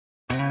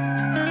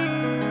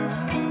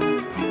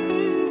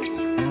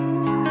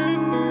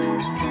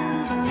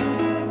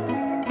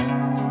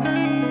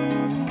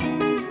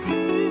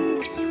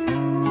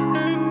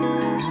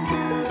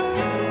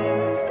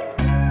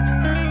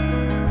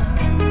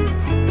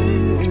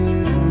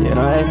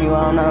Don't ask me why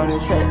I'm not on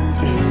this track.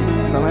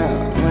 I'm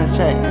on this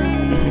track.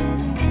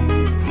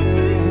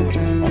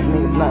 That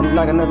nigga not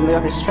like another nigga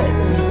off his track.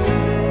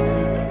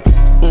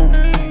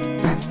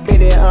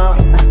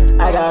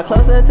 I got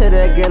closer to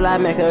the girl, I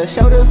make her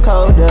shoulders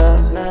colder.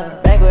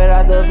 Back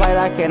without the fight,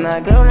 I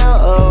cannot grow no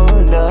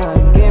older.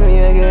 Give me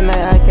a good night,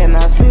 I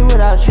cannot sleep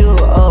without you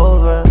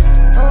over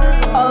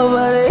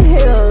the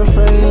hills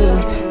for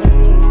me.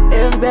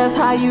 If that's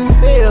how you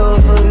feel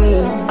for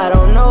me, I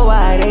don't know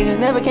why they just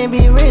never can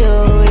be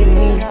real with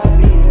me.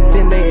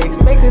 Then they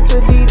expected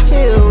to be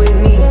chill with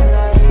me.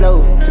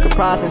 No, took a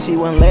prize and she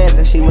went last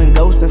and she went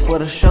ghosting for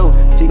the show.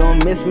 She gon'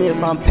 miss me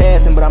if I'm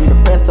passing, but I'm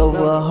depressed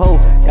over a hoe.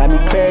 Got me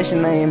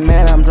crashing, I ain't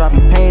mad, I'm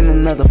dropping pain in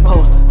another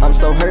post. I'm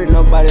so hurt,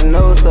 nobody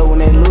knows, so when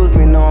they lose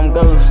me, know I'm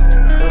ghost.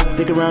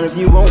 Stick around if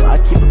you won't, I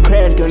keep a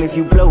crash gun if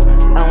you blow.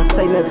 I don't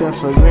take nothing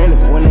for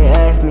granted when they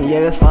ask me,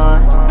 yeah, that's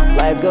fine.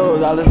 Life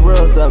goes, all this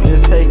world stuff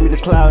just take me to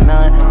cloud 9.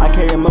 I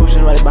carry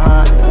emotion right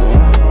behind.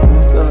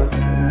 I'm feeling.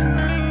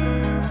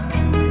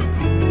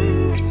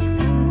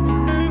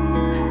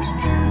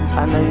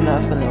 I know you're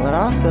not feeling what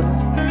I'm feeling.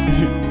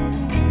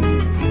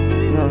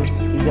 You know,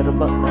 you got a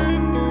buck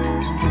though.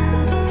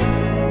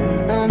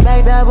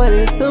 Back that, but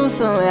it's too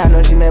soon. I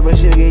know she mad, but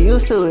she'll get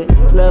used to it.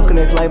 Love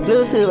connects like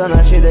Bluetooth. I'm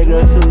not sure that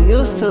girl too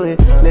used to it.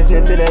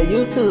 Listening to that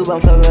YouTube,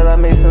 I'm so glad I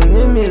made some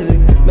new music.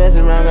 Mess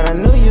around, God, I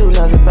knew you.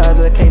 Not surprised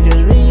that I can't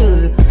just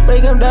reuse it.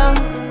 Break them down,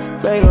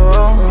 break them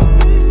wrong.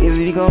 If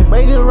you gon'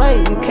 break it right,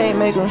 you can't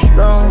make them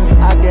strong.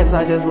 I guess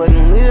I just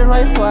wasn't leading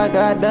right, so I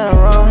got done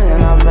wrong.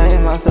 And I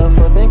blame myself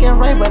for thinking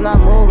right, but not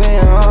moving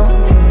on.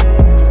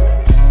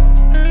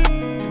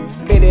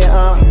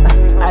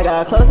 I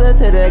got closer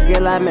to the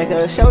girl, I make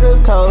her shoulders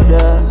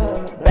colder.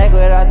 Back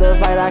without the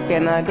fight, I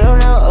cannot grow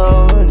no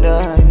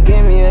older.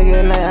 Give me a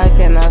good night, I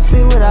cannot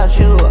sleep without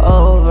you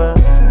over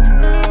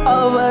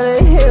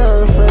the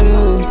hills for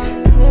me.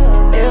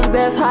 If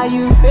that's how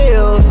you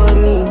feel for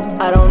me,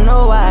 I don't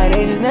know why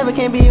they just never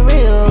can be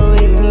real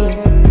with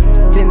me.